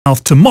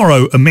South.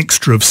 Tomorrow, a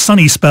mixture of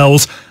sunny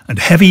spells and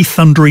heavy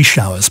thundery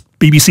showers.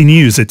 BBC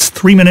News, it's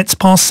 3 minutes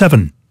past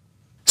 7.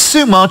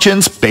 Sue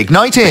Marchant's Big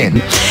Night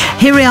In.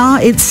 Here we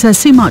are, it's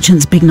Sue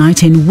Marchant's Big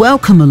Night In.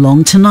 Welcome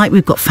along. Tonight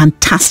we've got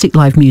fantastic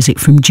live music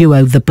from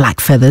duo The Black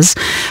Feathers,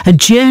 a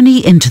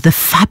journey into the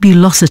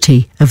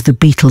fabulosity of the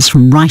Beatles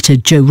from writer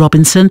Joe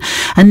Robinson,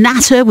 a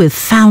natter with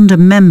founder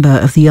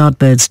member of the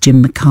Yardbirds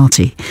Jim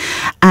McCarty,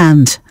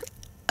 and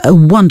a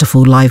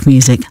wonderful live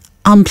music,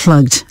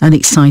 unplugged and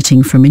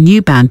exciting from a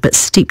new band but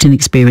steeped in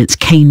experience,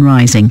 Cane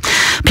Rising.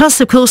 Plus,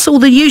 of course, all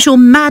the usual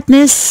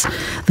madness,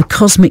 the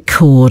cosmic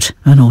chord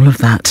and all of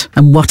that.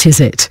 And what is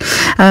it?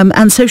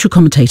 And social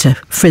commentator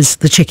Frizz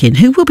the Chicken,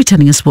 who will be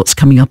telling us what's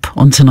coming up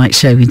on tonight's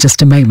show in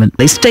just a moment.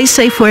 Stay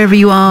safe wherever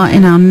you are.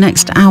 In our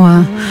next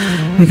hour,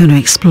 we're going to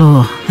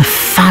explore the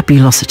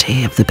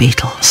fabulosity of the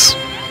Beatles.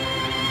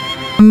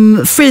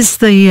 Frizz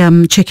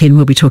the Chicken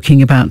will be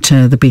talking about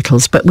the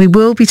Beatles, but we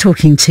will be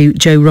talking to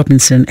Joe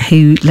Robinson,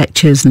 who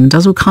lectures and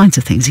does all kinds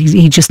of things.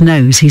 He just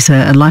knows. He's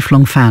a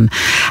lifelong fan,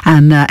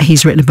 and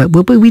he's written a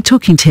book. We'll be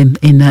talking to him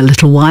in a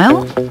little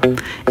while.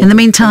 In the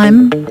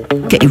meantime,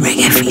 get your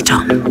reggae feet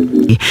on.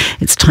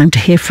 It's time to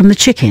hear from the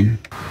Chicken.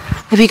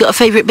 Have you got a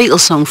favourite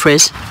Beatles song,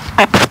 Frizz?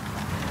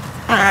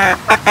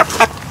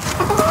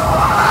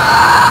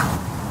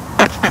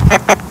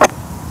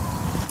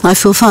 I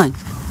Feel Fine.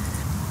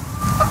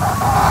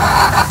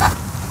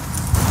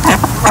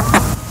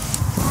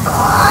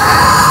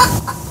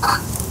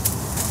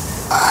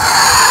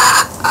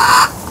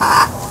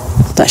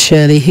 That's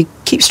Shirley, who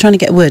keeps trying to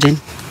get a word in.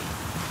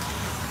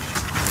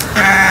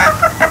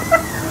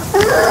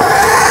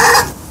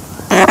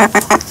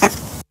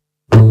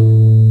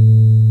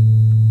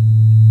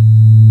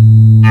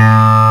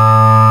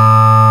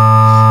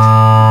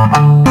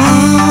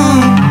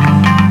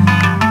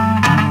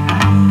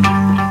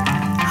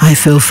 I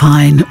Feel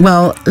Fine.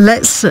 Well,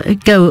 let's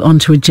go on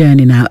to a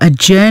journey now, a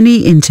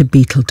journey into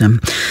Beatledom.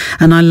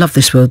 And I love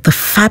this word, the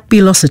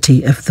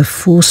fabulosity of the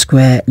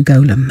four-square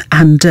golem.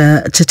 And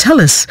to tell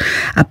us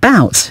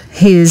about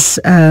his,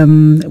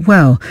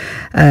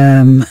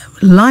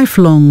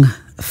 lifelong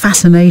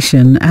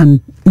fascination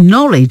and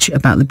knowledge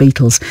about the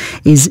Beatles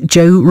is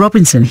Joe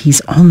Robinson.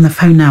 He's on the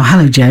phone now.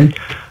 Hello, Joe.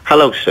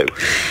 Hello, Sue.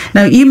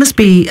 Now, you must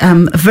be a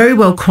very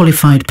well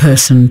qualified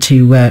person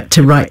to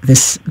write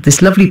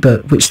this lovely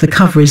book, which the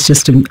cover is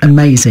just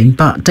amazing,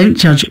 but don't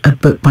judge a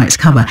book by its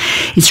cover.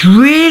 It's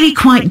really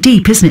quite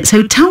deep, isn't it?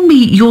 So tell me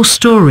your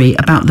story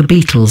about the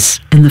Beatles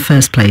in the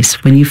first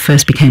place, when you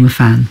first became a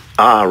fan.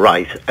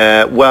 Right.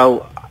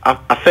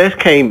 I first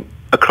came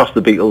across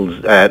the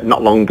Beatles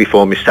not long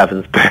before my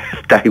 7th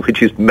birthday,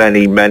 which is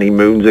many, many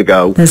moons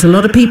ago. There's a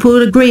lot of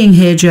people agreeing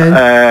here,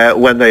 Joe.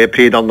 When they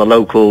appeared on the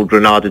local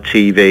Granada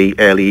TV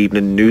early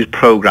evening news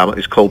programme. It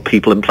was called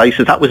People and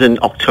Places. That was in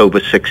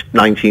October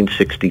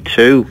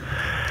 1962.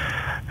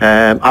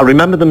 I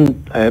remember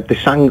them, they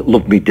sang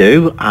Love Me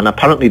Do, and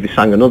apparently they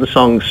sang another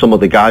song, Some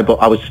Other Guy, but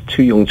I was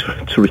too young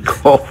to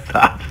recall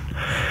that.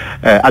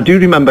 I do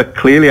remember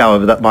clearly,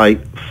 however, that my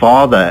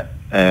father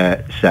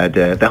said,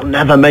 they'll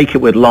never make it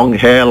with long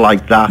hair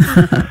like that.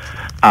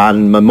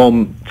 And my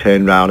mum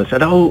turned round and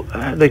said,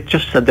 they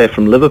just said they're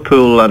from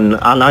Liverpool, and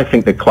I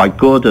think they're quite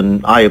good.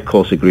 And I, of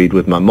course, agreed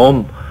with my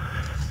mum.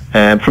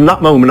 From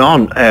that moment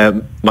on,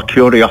 my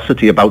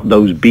curiosity about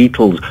those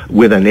Beatles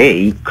with an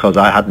E, because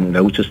I hadn't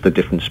noticed the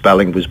different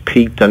spelling, was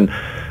piqued. And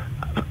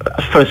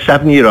for a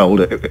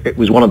 7-year-old, it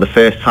was one of the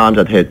first times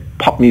I'd heard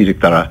pop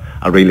music that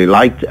I really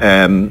liked.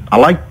 I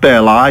liked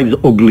Bare Lives,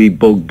 Ugly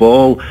Bug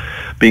Ball,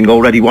 being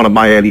already one of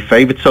my early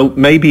favourites. So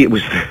maybe it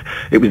was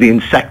the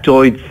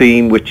insectoid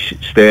theme which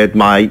stirred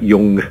my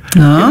young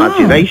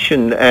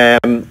imagination.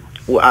 And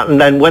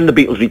then when the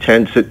Beatles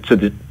returned to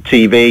the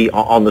TV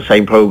on the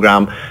same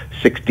programme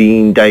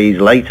 16 days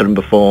later and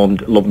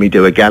performed Love Me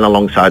Do again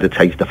alongside A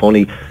Taste of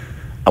Honey,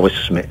 I was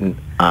smitten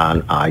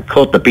and I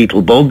caught the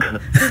Beatle bug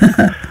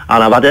and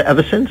I've had it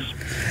ever since.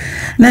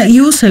 Now,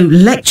 you also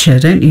lecture,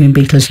 don't you, in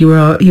Beatles? You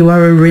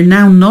are a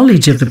renowned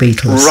knowledge of the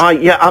Beatles.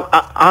 Right, yeah.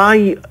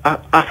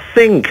 I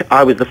think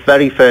I was the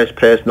very first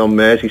person on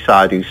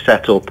Merseyside who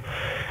set up,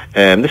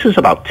 this is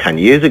about 10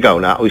 years ago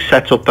now, who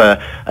set up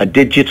a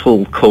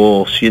digital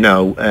course,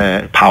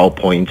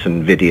 PowerPoint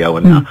and video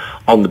and that,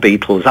 on the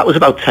Beatles. That was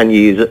about 10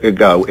 years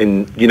ago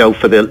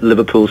for the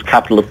Liverpool's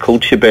Capital of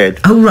Culture bid.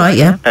 Oh, right,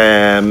 yeah.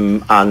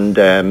 And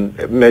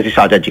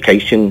Merseyside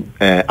Education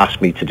asked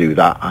me to do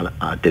that, and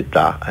I did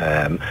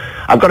that.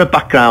 I've got a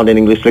background in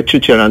English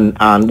literature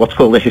and what's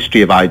called the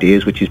history of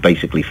ideas, which is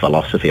basically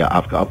philosophy.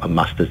 I've got a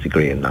master's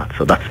degree in that,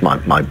 so that's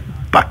my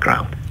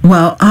background.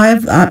 Well,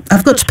 I've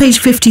got to page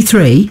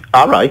 53.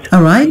 All right,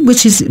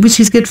 which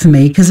is good for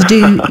me, because I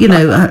do,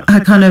 I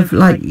kind of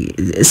like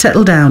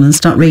settle down and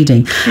start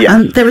reading. Yeah.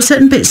 And there are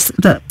certain bits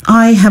that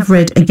I have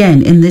read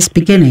again in this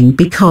beginning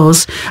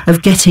because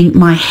of getting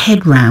my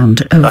head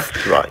round of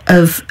that's right.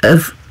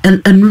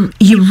 And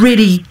you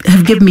really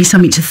have given me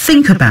something to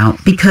think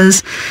about,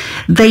 because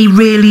they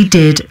really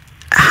did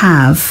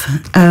have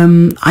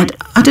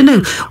I don't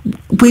know,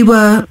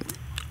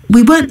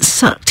 we weren't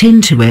sucked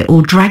into it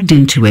or dragged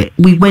into it.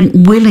 We went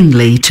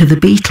willingly to the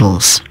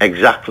Beatles.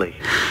 Exactly.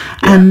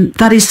 And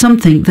that is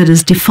something that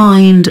has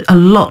defined a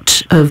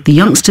lot of the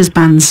youngsters'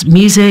 band's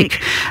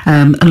music,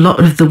 a lot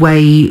of the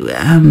way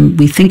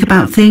we think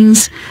about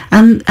things.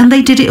 And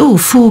they did it all,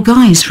 4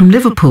 guys from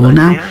Liverpool.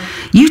 Now,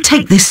 you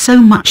take this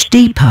so much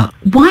deeper.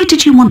 Why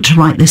did you want to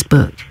write this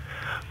book?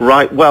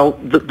 Right, well,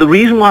 the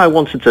reason why I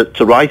wanted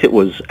to write it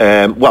was,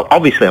 well,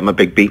 obviously I'm a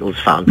big Beatles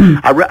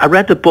fan. I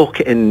read a book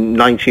in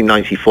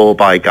 1994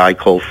 by a guy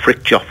called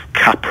Fritjof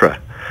Capra.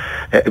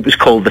 It was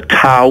called The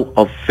Tao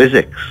of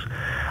Physics.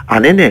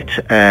 And in it,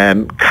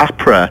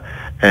 Capra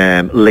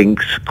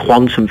links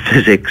quantum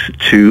physics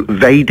to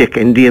Vedic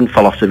Indian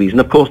philosophies. And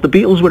of course, the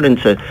Beatles were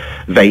into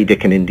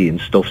Vedic and Indian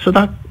stuff. So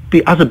that,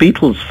 as a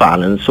Beatles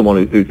fan and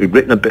someone who'd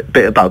written a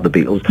bit about the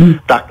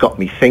Beatles, that got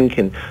me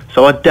thinking.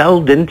 So I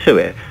delved into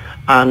it.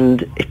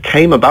 And it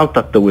came about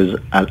that there was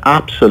an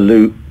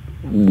absolute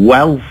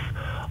wealth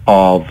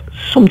of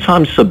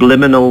sometimes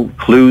subliminal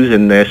clues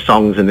in their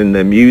songs and in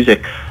their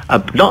music,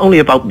 not only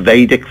about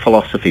Vedic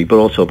philosophy, but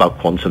also about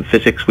quantum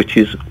physics, which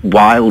is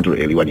wild,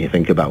 really, when you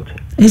think about it.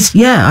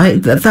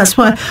 That's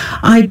why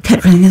I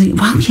kept thinking,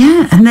 well,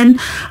 yeah. And then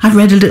I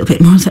read a little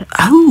bit more and said,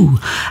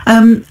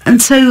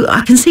 and so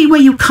I can see where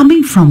you're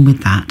coming from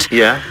with that.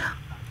 Yeah.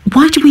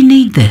 Why do we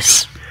need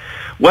this?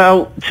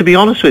 Well, to be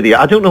honest with you,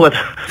 I don't know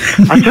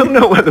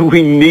whether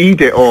we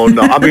need it or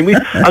not. I mean,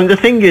 and the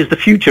thing is, the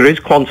future is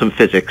quantum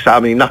physics. I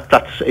mean,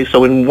 that's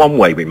so. In one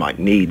way, we might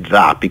need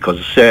that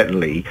because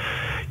certainly,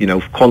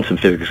 quantum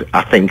physics,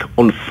 I think,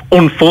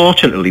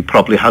 unfortunately,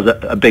 probably has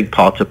a big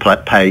part to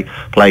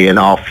play in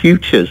our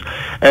futures.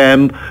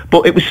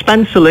 But it was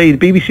Spencer Lee,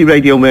 the BBC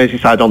Radio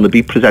Merseyside On The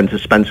Beat presenter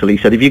Spencer Lee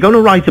said, if you're going to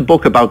write a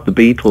book about the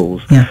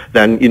Beatles,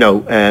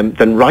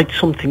 then write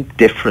something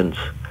different.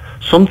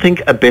 Something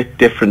a bit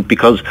different,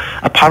 because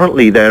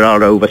apparently there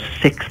are over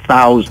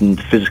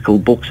 6,000 physical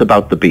books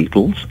about the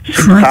Beatles,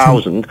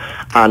 6,000,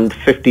 and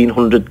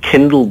 1,500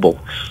 Kindle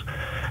books.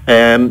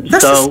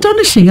 That's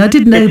astonishing. I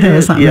didn't know there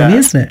was that many,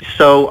 isn't it?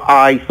 So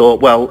I thought,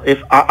 well,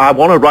 if I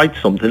want to write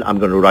something, I'm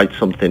going to write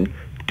something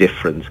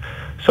different.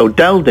 So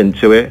delved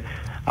into it,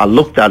 I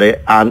looked at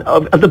it, and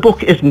the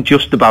book isn't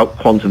just about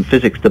quantum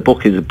physics. The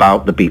book is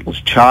about the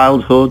Beatles'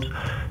 childhoods,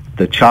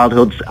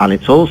 and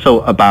it's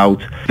also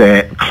about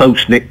their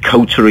close-knit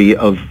coterie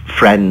of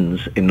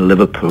friends in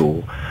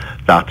Liverpool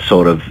that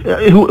sort of,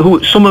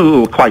 some of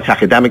who were quite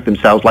academic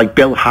themselves, like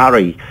Bill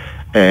Harry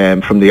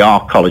from the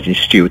Art College and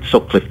Stuart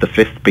Sutcliffe, the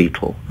 5th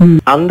Beatle.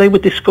 And they were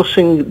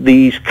discussing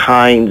these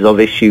kinds of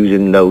issues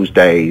in those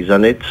days,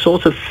 and it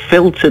sort of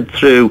filtered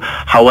through,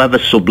 however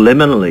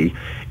subliminally,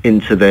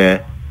 into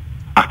their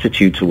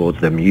attitude towards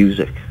their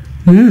music.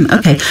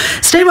 Okay,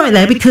 stay right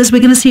there because we're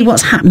going to see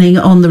what's happening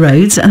on the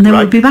roads, and then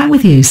we'll be back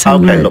with you.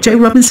 So Joe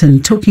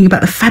Robinson talking about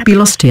the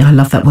fabulosity, I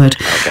love that word,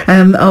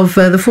 of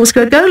the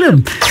Four-Square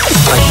Golem.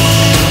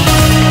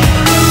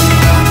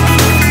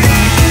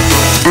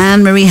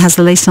 Anne Marie has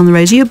the latest on the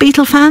roads. Are you a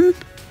Beatle fan?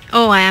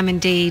 Oh, I am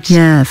indeed.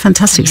 Yeah,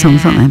 fantastic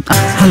songs, aren't they?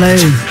 Hello,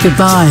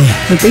 goodbye,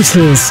 the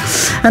Beatles.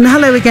 And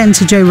hello again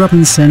to Joe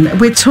Robinson.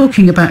 We're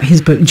talking about his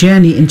book,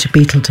 Journey into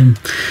Beatledom.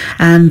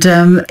 And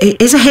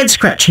it is a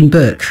head-scratching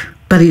book,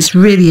 but it's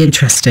really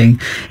interesting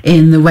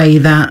in the way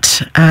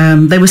that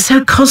they were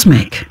so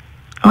cosmic,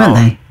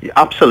 weren't they?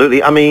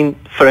 Absolutely. I mean,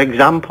 for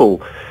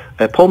example,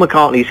 Paul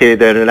McCartney's Here,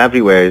 There and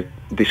Everywhere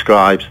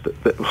describes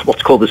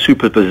what's called the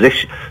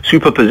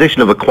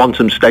superposition of a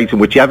quantum state in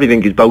which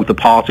everything is both a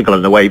particle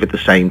and a wave at the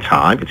same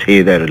time. It's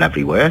here, there and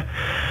everywhere.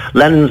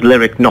 Lennon's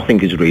lyric,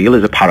 Nothing is Real,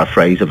 is a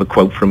paraphrase of a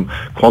quote from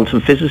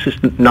quantum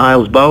physicist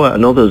Niels Bohr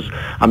and others.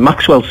 And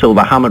Maxwell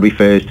Silverhammer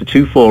refers to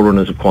 2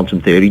 forerunners of quantum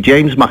theory,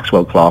 James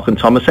Maxwell Clark and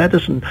Thomas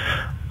Edison.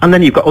 And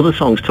then you've got other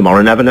songs,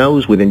 Tomorrow Never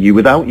Knows, Within You,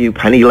 Without You,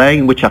 Penny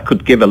Lane, which I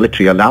could give a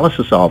literary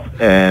analysis of.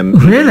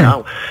 Really?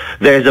 Now.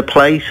 There's a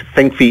Place,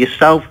 Think for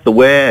Yourself, The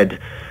Word,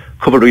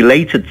 cover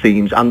related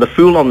themes, and The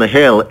Fool on the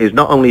Hill is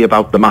not only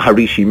about the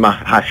Maharishi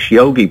Mahesh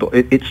Yogi, but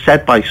it's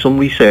said by some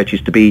researchers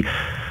to be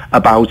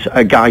about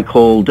a guy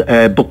called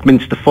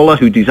Buckminster Fuller,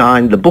 who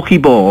designed the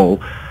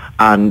buckyball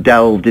and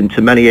delved into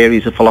many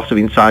areas of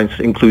philosophy and science,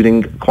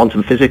 including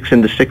quantum physics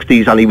in the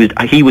 60s,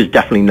 and he was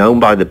definitely known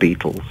by the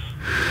Beatles.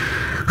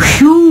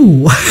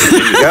 Phew.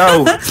 There you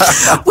go.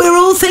 We're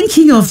all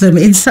thinking of them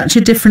in such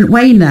a different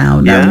way now.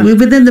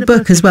 Within the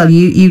book as well,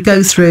 you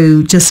go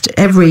through just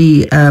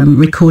every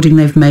recording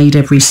they've made,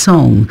 every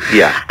song.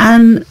 Yeah.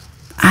 And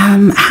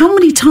how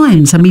many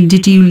times,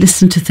 did you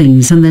listen to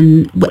things and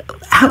then,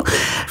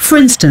 for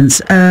instance,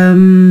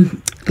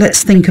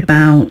 let's think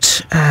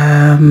about,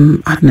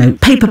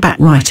 Paperback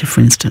Writer,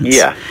 for instance.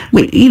 Yeah.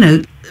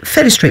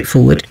 Fairly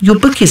straightforward. Your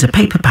book is a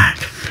paperback.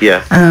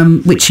 Yeah.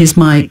 Which is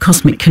my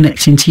cosmic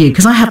connection to you,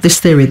 because I have this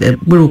theory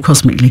that we're all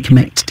cosmically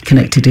connected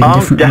in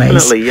different ways. Oh,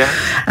 definitely, yeah.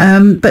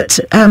 But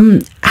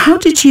how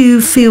did you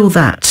feel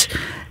that?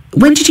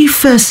 When did you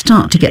first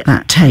start to get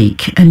that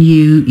take? And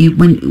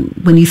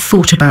when you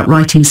thought about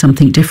writing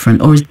something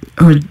different, or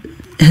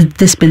had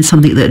this been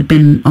something that had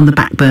been on the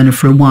back burner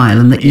for a while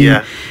and that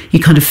you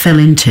kind of fell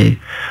into?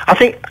 I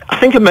think I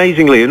think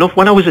amazingly enough,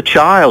 when I was a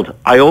child,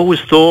 I always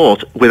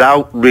thought,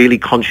 without really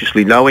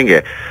consciously knowing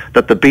it,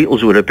 that the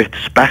Beatles were a bit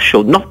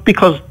special. Not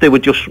because they were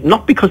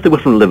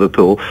from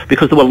Liverpool,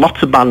 because there were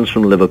lots of bands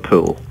from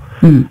Liverpool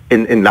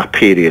in that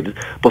period.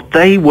 But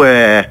they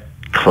were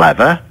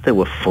clever, they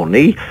were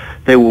funny,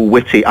 they were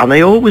witty, and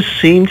they always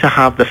seemed to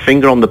have the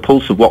finger on the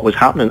pulse of what was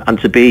happening and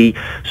to be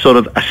sort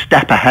of a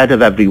step ahead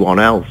of everyone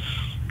else.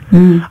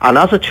 And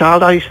as a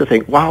child, I used to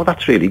think, wow,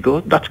 that's really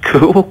good, that's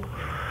cool.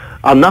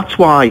 And that's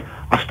why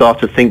I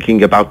started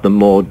thinking about them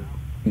more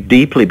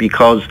deeply,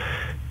 because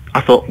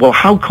I thought, well,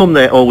 how come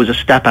they're always a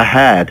step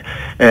ahead?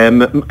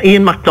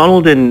 Ian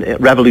MacDonald in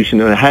Revolution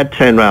in a Head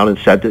turned around and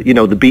said that, you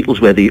know, the Beatles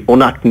were the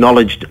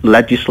unacknowledged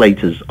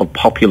legislators of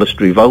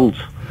populist revolt.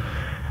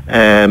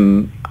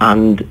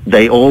 And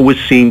they always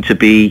seem to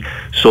be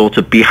sort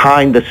of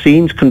behind the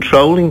scenes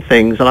controlling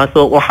things. And I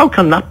thought, well, how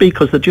can that be?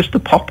 Because they're just a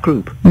pop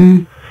group.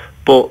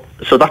 But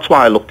so that's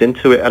why I looked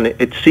into it, and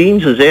it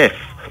seems as if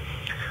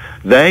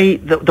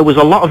there was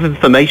a lot of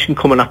information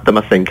coming at them,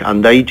 I think,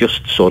 and they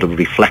just sort of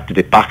reflected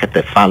it back at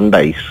their fan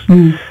base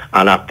and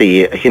at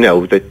the, you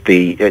know,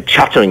 the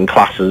chattering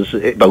classes,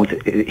 both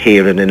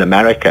here and in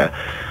America.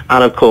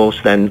 And of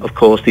course,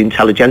 the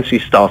intelligentsia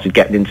started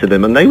getting into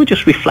them, and they were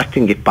just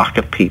reflecting it back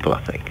at people,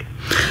 I think.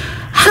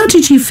 How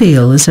did you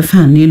feel as a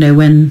fan, you know,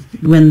 when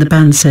the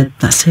band said,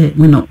 that's it,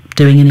 we're not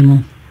doing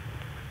anymore?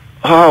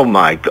 Oh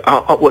my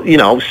God, you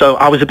know, so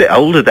I was a bit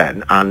older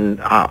then,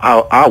 and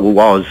I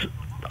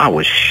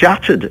was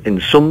shattered in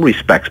some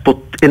respects, but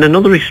in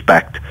another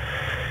respect,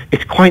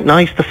 it's quite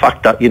nice the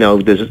fact that, you know,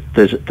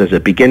 there's a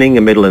beginning,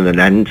 a middle and an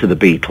end to the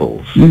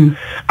Beatles.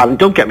 And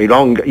don't get me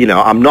wrong, you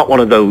know, I'm not one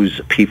of those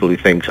people who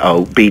thinks,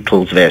 oh,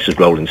 Beatles versus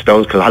Rolling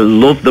Stones, because I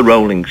love the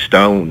Rolling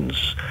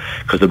Stones,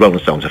 because the Rolling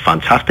Stones are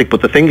fantastic.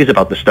 But the thing is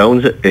about the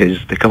Stones is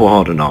they go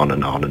on and on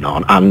and on and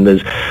on, and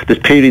there's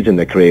periods in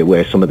their career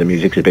where some of the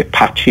music's a bit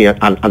patchy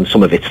and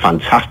some of it's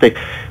fantastic,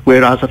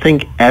 whereas I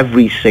think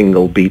every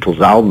single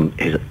Beatles album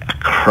is a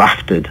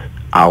crafted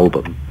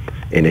album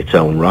in its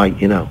own right,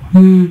 you know.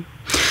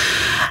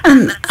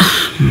 And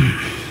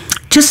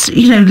just,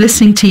 you know,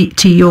 listening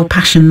to your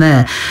passion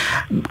there,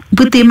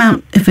 with the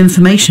amount of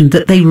information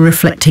that they were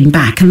reflecting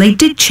back, and they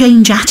did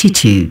change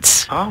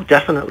attitudes. Oh,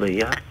 definitely,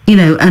 yeah. You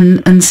know,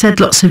 and said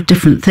lots of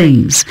different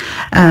things,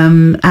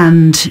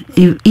 and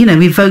you know,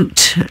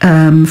 evoked,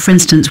 for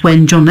instance,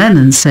 when John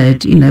Lennon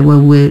said, you know,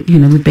 well, we're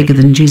bigger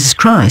than Jesus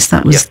Christ.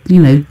 That was,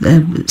 you know,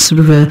 sort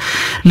of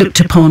looked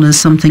upon as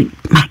something.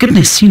 My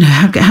goodness, you know,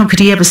 how could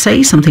he ever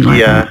say something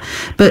like that?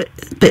 But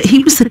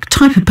he was the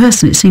type of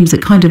person, it seems,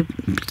 that kind of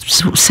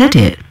sort of said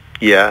it.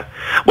 Yeah.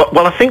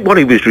 Well, I think what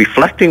he was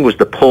reflecting was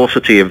the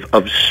paucity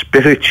of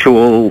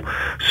spiritual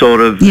sort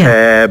of,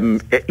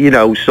 you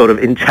know, sort of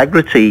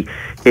integrity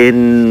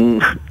in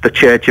the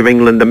Church of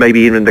England and maybe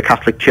even in the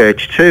Catholic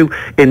Church too.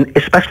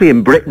 Especially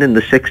in Britain in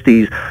the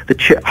 60s,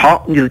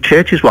 the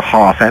churches were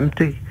half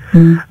empty.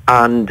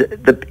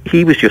 And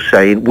he was just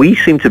saying, we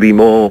seem to be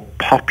more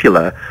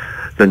popular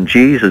than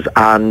Jesus,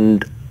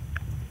 and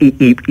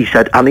he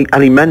said, and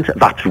he meant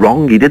that's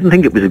wrong. He didn't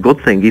think it was a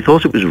good thing. He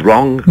thought it was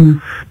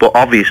wrong. But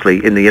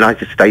obviously, in the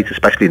United States,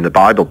 especially in the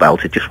Bible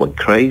Belt, it just went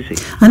crazy.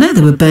 I know,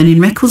 they were burning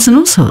records and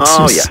all sorts.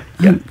 Oh,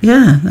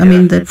 yeah. I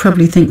mean, they'd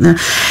probably think that.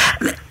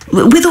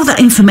 With all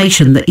that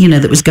information that, you know,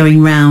 that was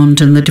going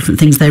round and the different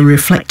things they were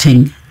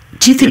reflecting,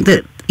 do you think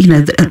that, you know,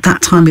 at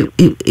that time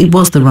it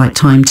was the right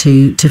time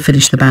to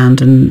finish the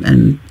band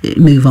and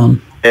move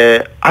on?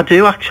 I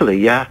do, actually,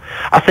 yeah.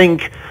 I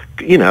think,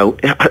 you know,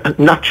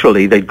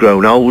 naturally they'd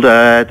grown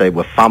older, they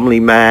were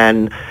family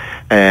men,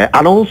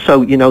 and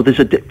also, you know, there's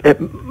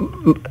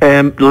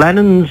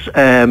Lennon's,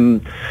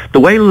 the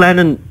way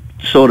Lennon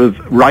sort of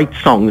writes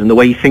songs and the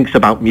way he thinks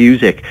about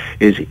music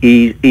is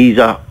he's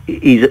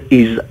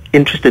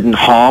interested in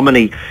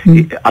harmony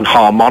and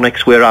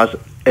harmonics, whereas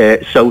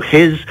so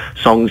his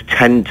songs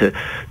tend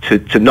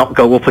to not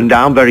go up and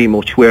down very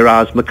much,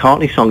 whereas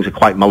McCartney's songs are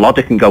quite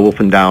melodic and go up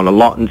and down a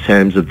lot in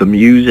terms of the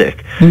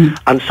music.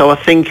 And so I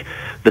think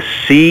the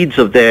seeds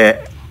of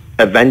their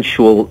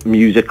eventual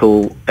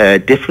musical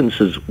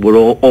differences were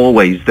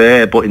always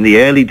there, but in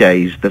the early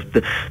days,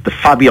 the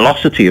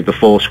fabulosity of the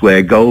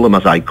four-square golem,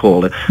 as I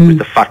call it, was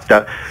the fact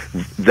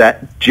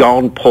that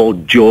John, Paul,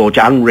 George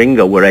and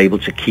Ringo were able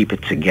to keep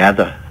it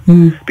together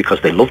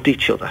because they loved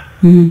each other.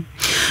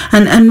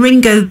 And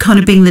Ringo kind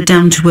of being the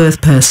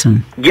down-to-earth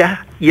person. Yeah,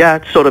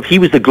 sort of. He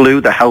was the glue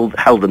that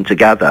held them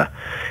together,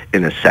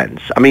 in a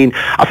sense. I mean,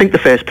 I think the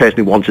first person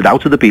who wanted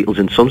out of the Beatles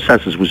in some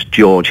senses was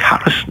George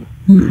Harrison.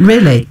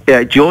 Really?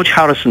 Yeah, George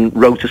Harrison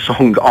wrote a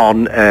song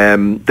on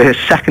their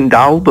second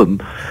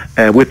album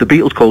with the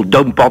Beatles called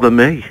Don't Bother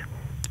Me.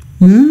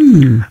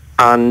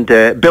 And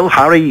Bill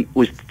Harry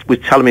was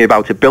telling me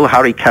about it. Bill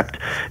Harry kept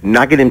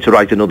nagging him to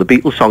write another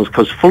Beatles songs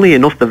because, funnily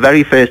enough, the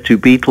very first two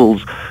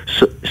Beatles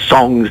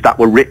songs that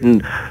were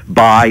written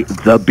by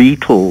the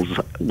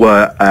Beatles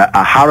were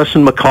a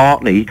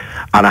Harrison-McCartney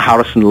and a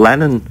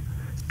Harrison-Lennon,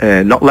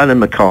 not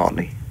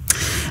Lennon-McCartney.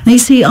 Now, you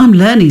see, I'm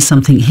learning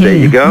something here. There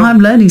you go. I'm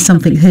learning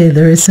something here.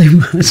 There is so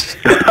much.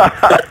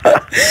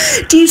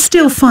 Do you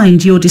still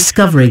find you're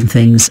discovering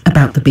things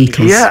about the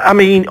Beatles? Yeah, I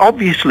mean,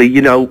 obviously,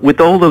 you know, with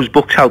all those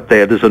books out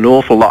there's an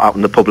awful lot out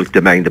in the public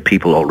domain that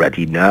people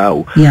already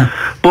know. Yeah.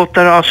 But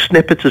there are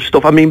snippets of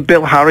stuff. I mean,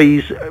 Bill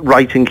Harry's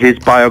writing his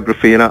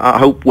biography, and I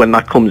hope when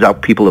that comes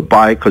out, people will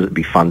buy it because it'd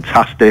be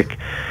fantastic.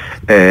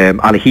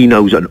 And he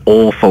knows an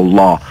awful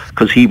lot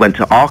because he went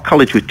to our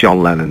college with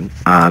John Lennon,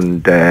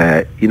 and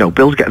you know,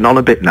 Bill's getting on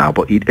a bit now,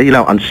 but you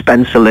know, and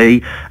Spencer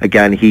Lee,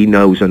 again, he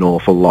knows an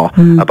awful lot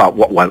about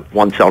what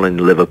went on in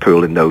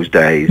Liverpool in those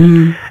days.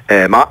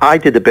 I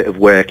did a bit of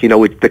work, you know,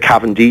 with the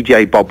Cavern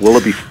DJ Bob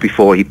Willoughby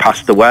before he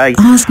passed away.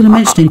 I was going to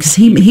mention him because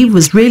he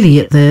was really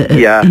at the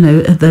you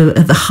know, at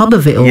the hub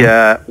of it all.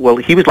 Yeah, well,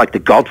 he was like the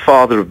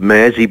godfather of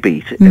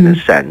Merseybeat in a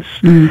sense.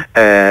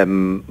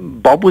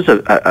 Bob was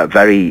a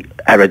very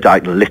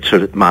erudite and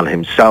literate man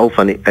himself,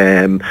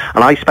 and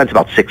I spent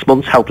about 6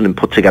 months helping him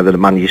put together the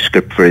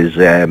manuscript for his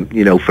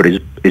you know, for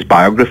his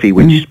biography,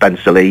 which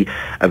Spencer Lee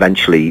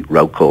eventually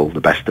wrote, called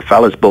The Best of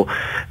Fellas. But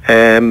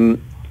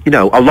you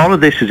know, a lot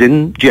of this is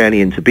in Journey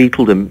into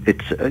Beatledom.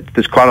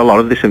 There's quite a lot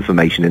of this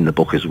information in the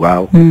book as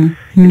well. You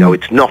know,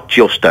 it's not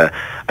just a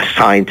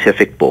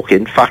scientific book.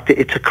 In fact,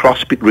 it's a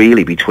cross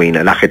really between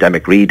an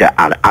academic reader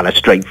and a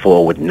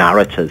straightforward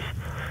narrative.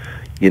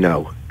 You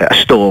know, a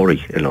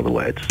story, in other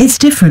words. It's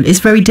different. It's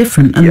very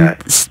different. And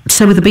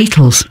so are the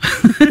Beatles.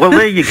 Well,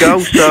 there you go.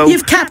 So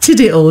you've captured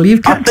it all.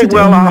 You've captured it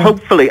all.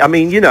 Hopefully. I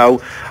mean, you know,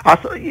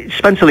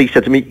 Spencer Lee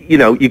said to me, you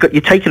know,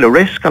 you're taking a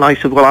risk, and I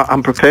said, well,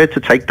 I'm prepared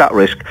to take that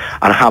risk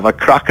and have a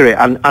crack at it,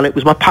 and it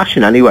was my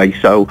passion anyway.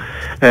 So,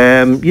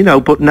 you know,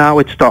 but now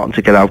it's starting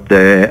to get out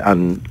there,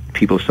 and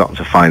people are starting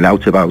to find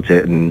out about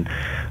it, and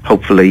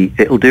hopefully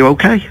it'll do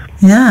okay.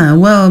 Yeah,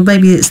 well,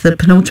 maybe it's the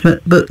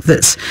penultimate book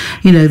that's,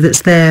 you know,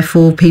 that's there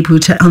for people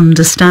to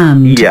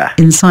understand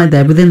inside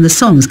there within the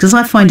songs, because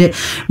I find it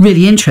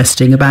really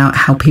interesting about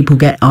how people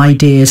get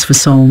ideas for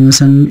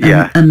songs,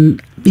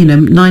 and you know,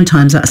 9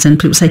 times out of 10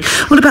 people say,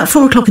 well, about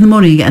 4 o'clock in the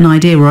morning you get an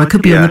idea, or I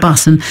could be on the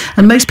bus, and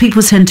most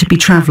people tend to be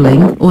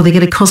travelling, or they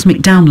get a cosmic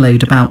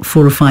download about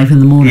 4 or 5 in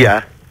the morning.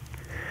 Yeah.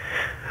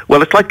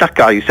 Well, it's like that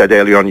guy you said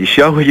earlier on your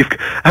show,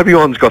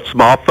 everyone's got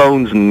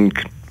smartphones and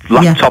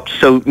laptops,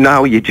 so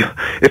now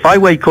if I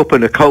wake up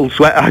in a cold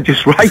sweat, I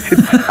just write it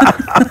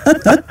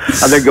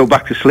and then go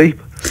back to sleep.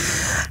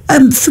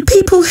 For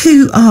people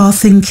who are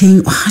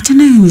thinking, well, I don't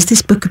know, is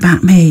this book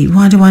about me?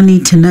 Why do I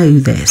need to know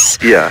this?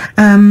 Yeah.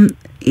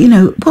 You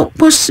know,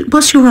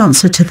 what's your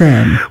answer to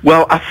them?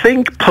 Well, I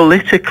think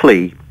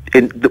politically,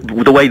 in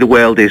the way the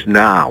world is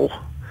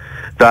now,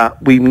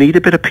 that we need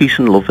a bit of peace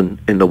and love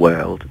in the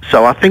world.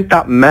 So I think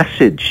that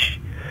message,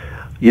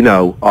 you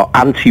know, or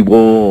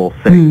anti-war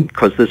thing,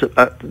 because there's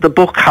the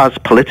book has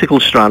political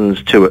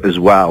strands to it as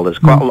well. There's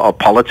quite a lot of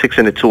politics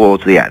in it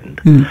towards the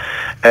end.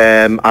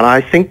 And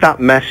I think that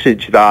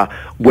message that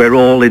we're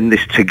all in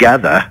this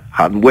together,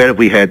 and where have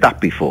we heard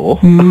that before?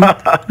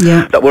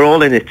 That we're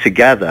all in it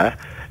together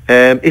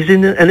is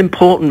an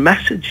important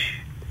message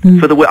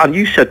for the world. And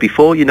you said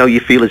before, you know,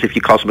 you feel as if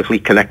you're cosmically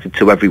connected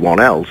to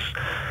everyone else.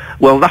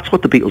 Well, that's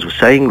what the Beatles were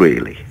saying,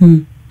 really.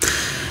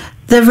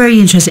 They're very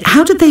interesting.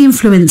 How did they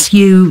influence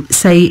you,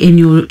 say, in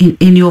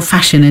your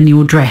fashion and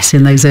your dress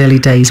in those early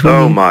days?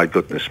 Oh, my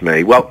goodness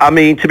me. Well, I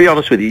mean, to be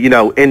honest with you, you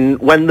know,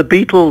 when the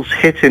Beatles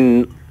hit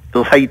in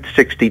the late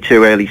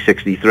 62, early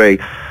 63,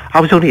 I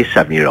was only a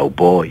 7-year-old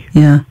boy,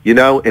 you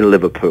know, in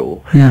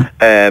Liverpool. So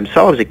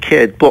I was a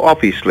kid, but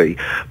obviously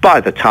by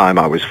the time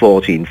I was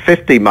 14,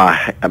 15,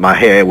 my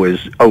hair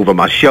was over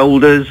my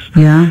shoulders.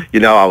 You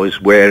know, I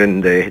was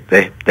wearing the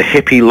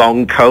hippie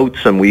long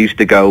coats, and we used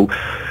to go,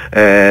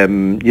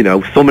 you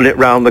know, thumbing it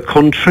round the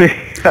country.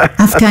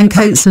 Afghan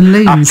coats and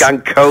loons.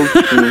 Afghan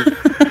coats.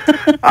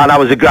 And I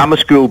was a grammar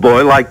school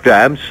boy like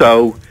them,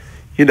 so,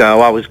 you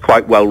know, I was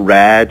quite well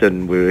read,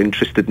 and we were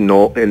interested in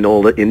all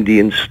the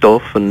Indian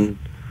stuff, and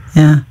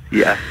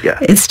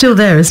it's still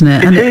there, isn't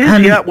it? It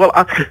is, yeah. Well,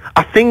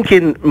 I think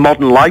in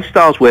modern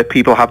lifestyles where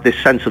people have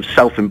this sense of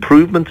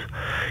self-improvement,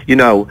 you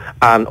know,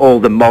 and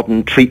all the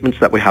modern treatments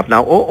that we have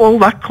now, all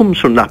that comes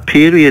from that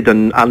period.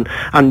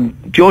 And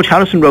George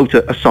Harrison wrote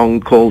a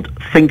song called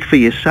 "Think for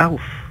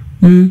Yourself,"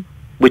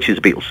 which is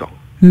a Beatles song.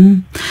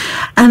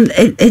 And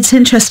it's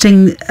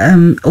interesting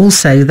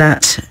also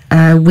that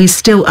we're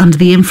still under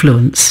the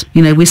influence.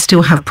 You know, we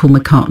still have Paul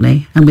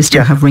McCartney, and we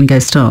still have Ringo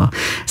Starr.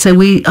 So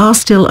we are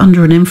still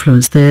under an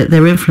influence.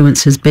 Their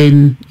influence has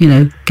been, you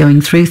know, going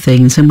through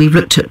things. And we've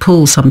looked at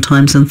Paul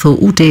sometimes and thought,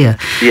 oh dear,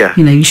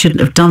 you know, you shouldn't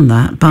have done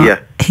that.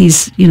 But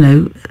he's, you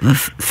know, a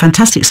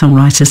fantastic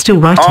songwriter, still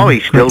writing. Oh,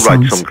 he still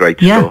writes some great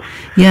stuff.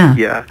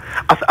 Yeah.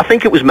 I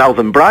think it was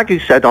Melvin Bragg who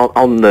said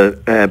on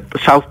the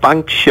South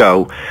Bank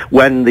show,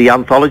 when the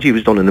anthology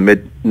was done in the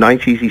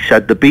mid-90s, he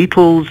said the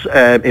Beatles'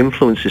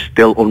 influence is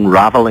still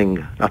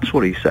unravelling. That's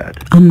what he said.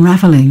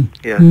 Unravelling.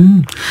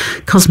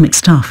 Cosmic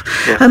stuff.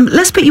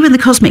 Let's put you in the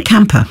Cosmic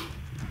Camper.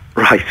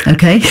 Right.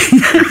 Okay.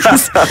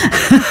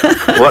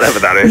 Whatever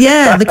that is.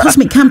 Yeah, the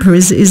cosmic camper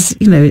is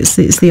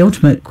it's the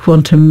ultimate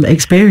quantum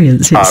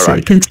experience.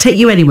 It can take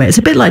you anywhere. It's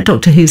a bit like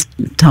Doctor Who's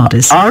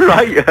TARDIS. All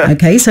right. Yeah.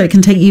 Okay, so it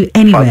can take you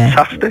anywhere.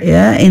 Fantastic.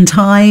 Yeah, in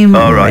time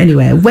or right.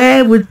 anywhere.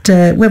 Where would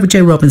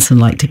Joe Robinson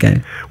like to go?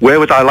 Where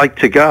would I like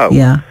to go?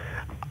 Yeah.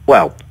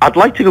 Well, I'd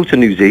like to go to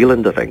New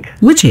Zealand, I think.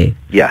 Would you?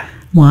 Yeah.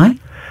 Why?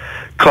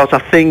 Because I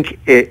think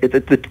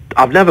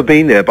I've never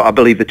been there, but I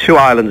believe the two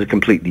islands are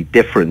completely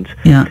different.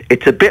 Yeah.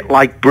 It's a bit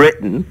like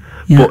Britain,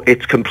 but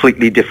it's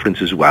completely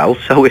different as well.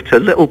 So it's a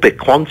little bit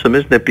quantum,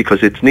 isn't it?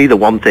 Because it's neither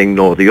one thing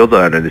nor the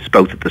other, and it's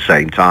both at the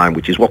same time,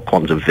 which is what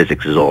quantum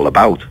physics is all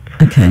about.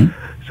 Okay.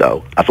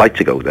 So I'd like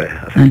to go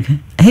there, I think. Okay.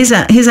 Here's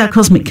our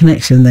cosmic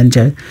connection then,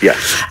 Joe.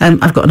 Yes.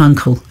 I've got an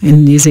uncle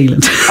in New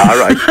Zealand. All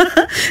right.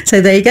 So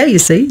there you go, you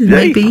see.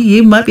 Maybe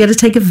you might be able to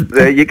take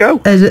there you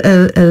go.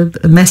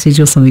 a message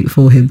or something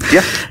for him.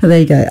 Yeah. There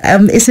you go.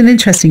 It's an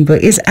interesting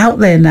book. It's out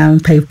there now in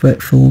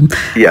paperback form.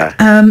 Yeah.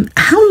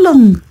 How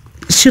long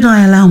should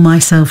I allow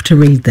myself to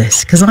read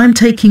this? Because I'm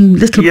taking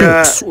little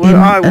bits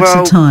at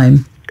a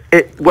time.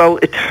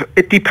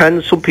 It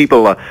depends. Some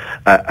people are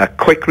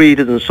quick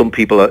readers and some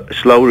people are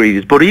slow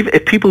readers. But even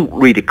if people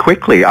read it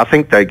quickly, I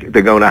think they're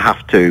going to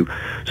have to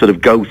sort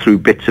of go through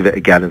bits of it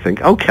again and think,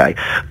 okay.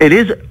 It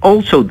is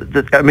also,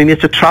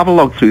 it's a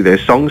travelogue through their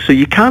songs, so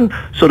you can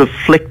sort of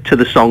flick to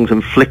the songs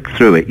and flick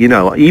through it,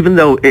 even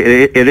though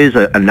it is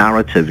a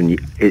narrative and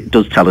it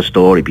does tell a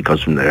story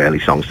because from the early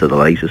songs to the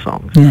later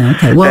songs. Yeah,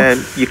 okay. Well,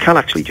 you can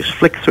actually just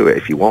flick through it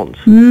if you want.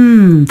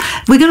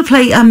 We're going to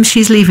play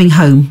She's Leaving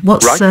Home.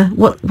 What's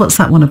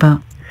that one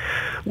about?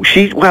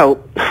 She's leaving.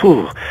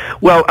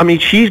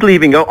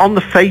 On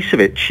the face of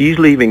it, She's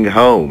Leaving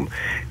Home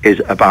is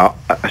about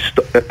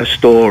a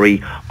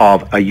story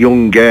of a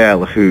young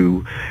girl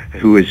who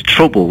is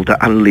troubled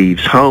and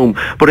leaves home.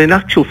 But in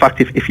actual fact,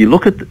 if you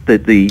look at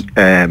the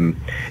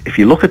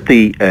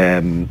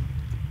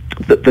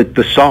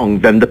song,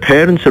 then the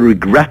parents are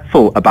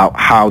regretful about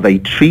how they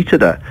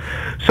treated her.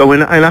 So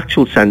in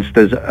actual sense,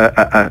 there's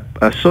a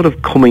sort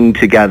of coming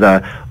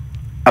together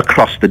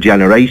across the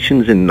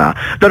generations in that.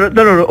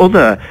 There are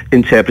other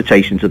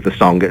interpretations of the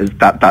song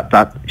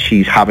that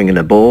she's having an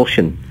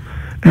abortion.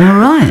 All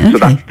right.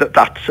 Okay. So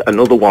that's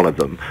another one of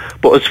them.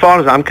 But as far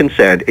as I'm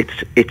concerned,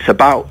 it's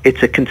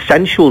a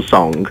consensual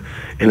song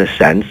in a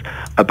sense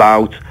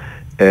about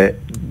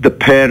the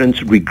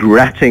parents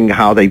regretting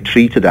how they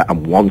treated her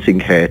and wanting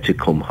her to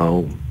come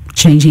home.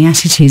 Changing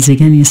attitudes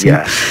again, you see.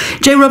 Yeah.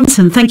 Joe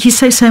Robinson, thank you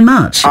so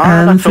much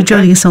for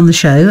joining us on the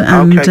show.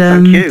 And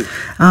thank you.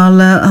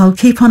 I'll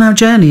keep on our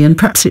journey, and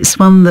perhaps it's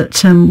one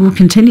that will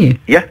continue.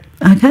 Yeah.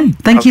 Okay.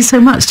 Thank you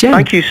so much, Joe.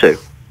 Thank you, Sue.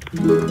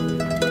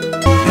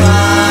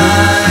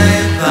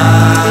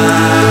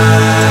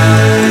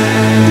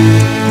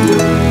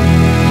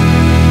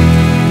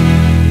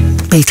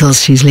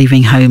 Beatles, She's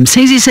Leaving Home.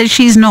 Susie says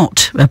she's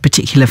not a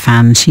particular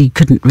fan. She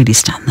couldn't really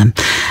stand them.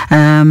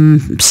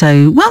 That's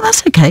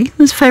okay.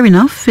 That's fair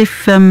enough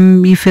if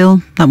you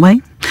feel that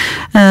way.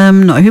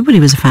 Not everybody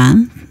was a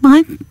fan.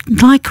 I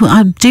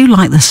do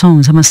like the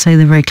songs. I must say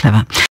they're very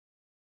clever.